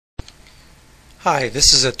Hi,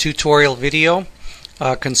 this is a tutorial video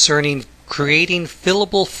concerning creating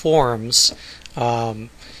fillable forms, and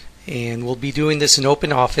we'll be doing this in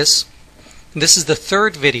OpenOffice. This is the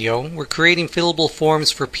third video. We're creating fillable forms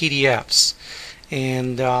for PDFs,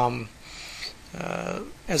 and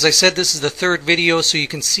as I said, this is the third video, so you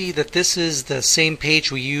can see that this is the same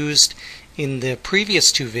page we used in the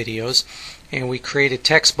previous two videos, and we created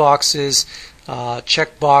text boxes,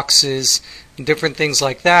 check boxes, and different things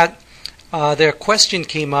like that. The question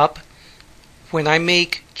came up, when I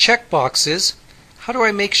make check boxes, how do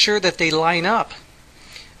I make sure that they line up?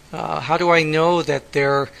 How do I know that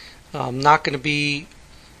they're not going to be,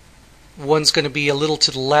 one's going to be a little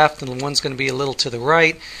to the left and one's going to be a little to the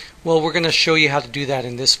right? Well, we're going to show you how to do that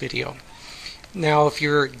in this video. Now, if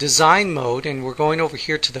your design mode, and we're going over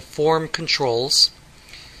here to the form controls,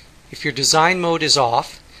 if your design mode is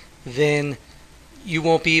off, then you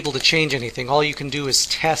won't be able to change anything. All you can do is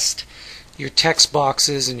test your text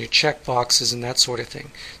boxes and your check boxes and that sort of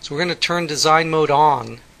thing. So we're going to turn design mode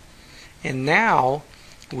on, and now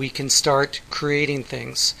we can start creating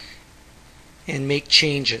things and make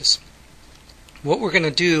changes. What we're going to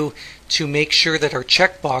do to make sure that our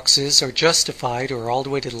check boxes are justified, or all the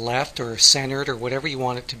way to the left, or centered, or whatever you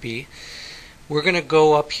want it to be, we're going to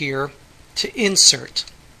go up here to Insert,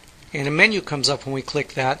 and a menu comes up when we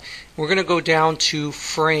click that. We're going to go down to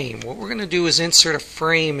Frame. What we're going to do is insert a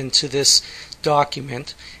frame into this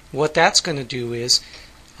document. What that's going to do is,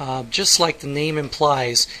 just like the name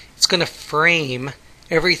implies, it's going to frame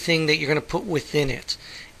everything that you're going to put within it,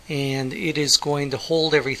 and it is going to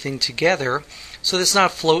hold everything together so that it's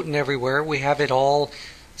not floating everywhere. We have it all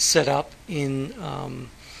set up in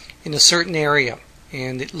a certain area,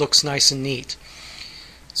 and it looks nice and neat.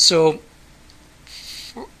 So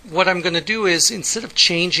what I'm going to do is, instead of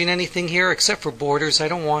changing anything here except for borders, I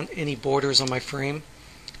don't want any borders on my frame.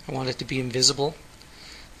 I want it to be invisible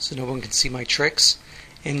so no one can see my tricks.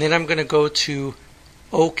 And then I'm going to go to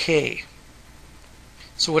OK.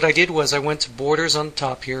 So what I did was I went to borders on the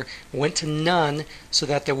top here, went to none so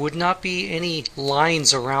that there would not be any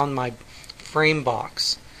lines around my frame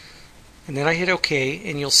box. And then I hit OK,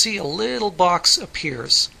 and you'll see a little box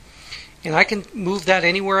appears. And I can move that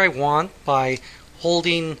anywhere I want by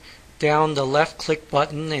holding down the left click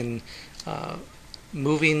button and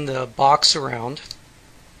moving the box around.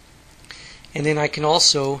 And then I can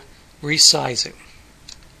also resize it.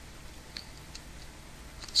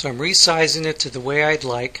 So I'm resizing it to the way I'd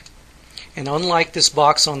like, and unlike this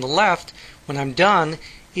box on the left, when I'm done,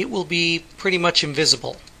 it will be pretty much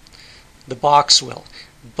invisible. The box will,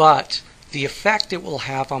 but the effect it will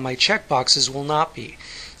have on my checkboxes will not be.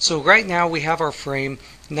 So right now we have our frame.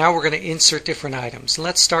 Now we're going to insert different items.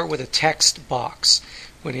 Let's start with a text box.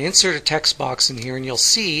 I'm going to insert a text box in here, and you'll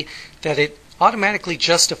see that it automatically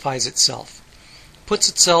justifies itself. Puts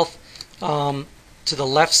itself to the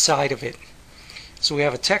left side of it. So we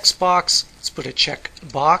have a text box. Let's put a check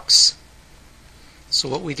box. So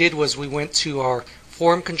what we did was we went to our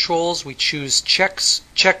form controls. We choose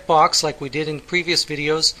check box like we did in previous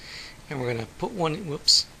videos, and we're going to put one.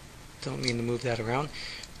 Whoops, don't mean to move that around.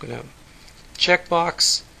 We're going to check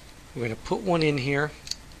box. We're going to put one in here.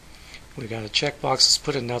 We got a check box. Let's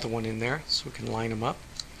put another one in there so we can line them up.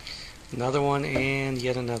 Another one and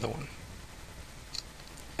yet another one.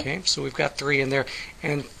 Okay, so we've got three in there.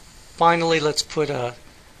 And finally, let's put a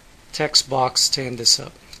text box to end this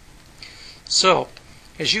up. So,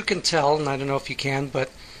 as you can tell, and I don't know if you can, but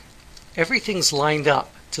everything's lined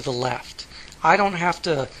up to the left. I don't have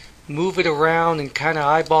to move it around and kind of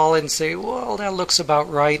eyeball it and say, well, that looks about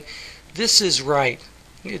right. This is right.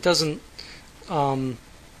 It doesn't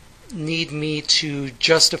need me to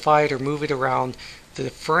justify it or move it around. The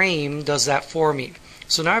frame does that for me.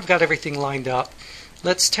 So now I've got everything lined up.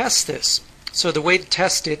 Let's test this. So the way to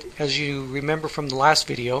test it, as you remember from the last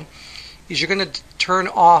video, is you're going to turn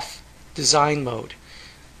off design mode.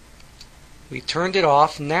 We turned it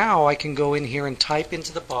off. Now I can go in here and type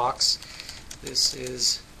into the box. This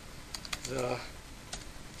is the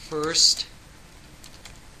first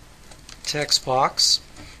text box.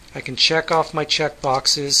 I can check off my check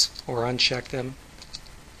boxes or uncheck them.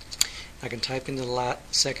 I can type into the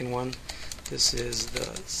second one. This is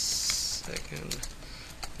the second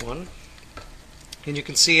one. And you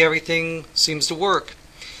can see everything seems to work.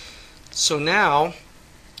 So now,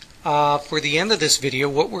 for the end of this video,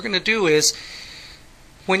 what we're going to do is,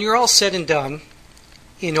 when you're all said and done,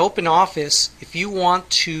 in OpenOffice, if you want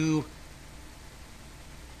to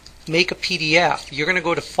make a PDF, you're going to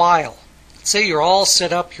go to File. Say you're all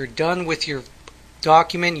set up, you're done with your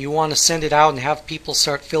document, you want to send it out and have people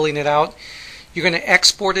start filling it out. you're going to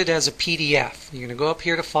export it as a PDF. You're going to go up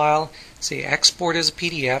here to File, say Export as a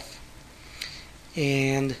PDF,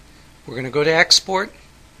 and we're going to go to Export.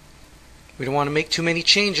 We don't want to make too many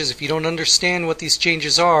changes. If you don't understand what these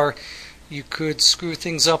changes are, you could screw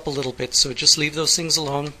things up a little bit, so just leave those things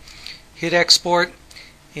alone. Hit Export,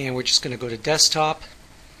 and we're just going to go to Desktop,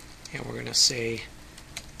 and we're going to say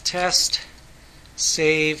Test,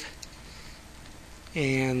 Save,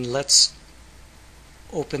 and let's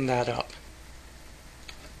open that up.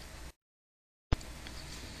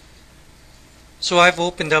 So I've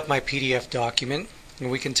opened up my PDF document, and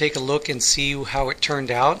we can take a look and see how it turned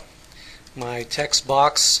out. My text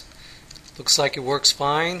box looks like it works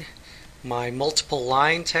fine. My multiple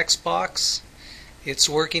line text box, it's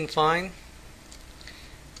working fine.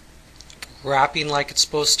 Wrapping like it's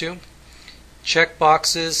supposed to. Check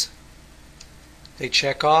boxes, they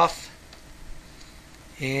check off.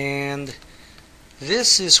 And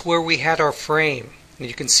this is where we had our frame. And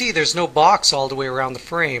you can see there's no box all the way around the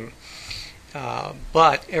frame.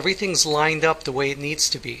 But everything's lined up the way it needs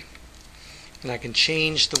to be. And I can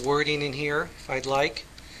change the wording in here if I'd like.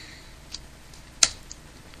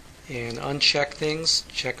 And uncheck things,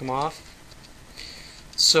 check them off.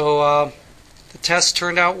 So the test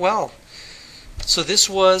turned out well. So this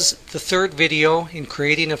was the third video in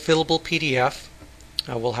creating a fillable PDF.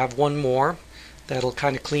 We'll have one more that'll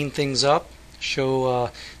kind of clean things up,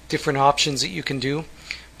 show different options that you can do.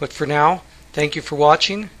 But for now, thank you for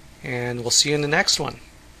watching, and we'll see you in the next one.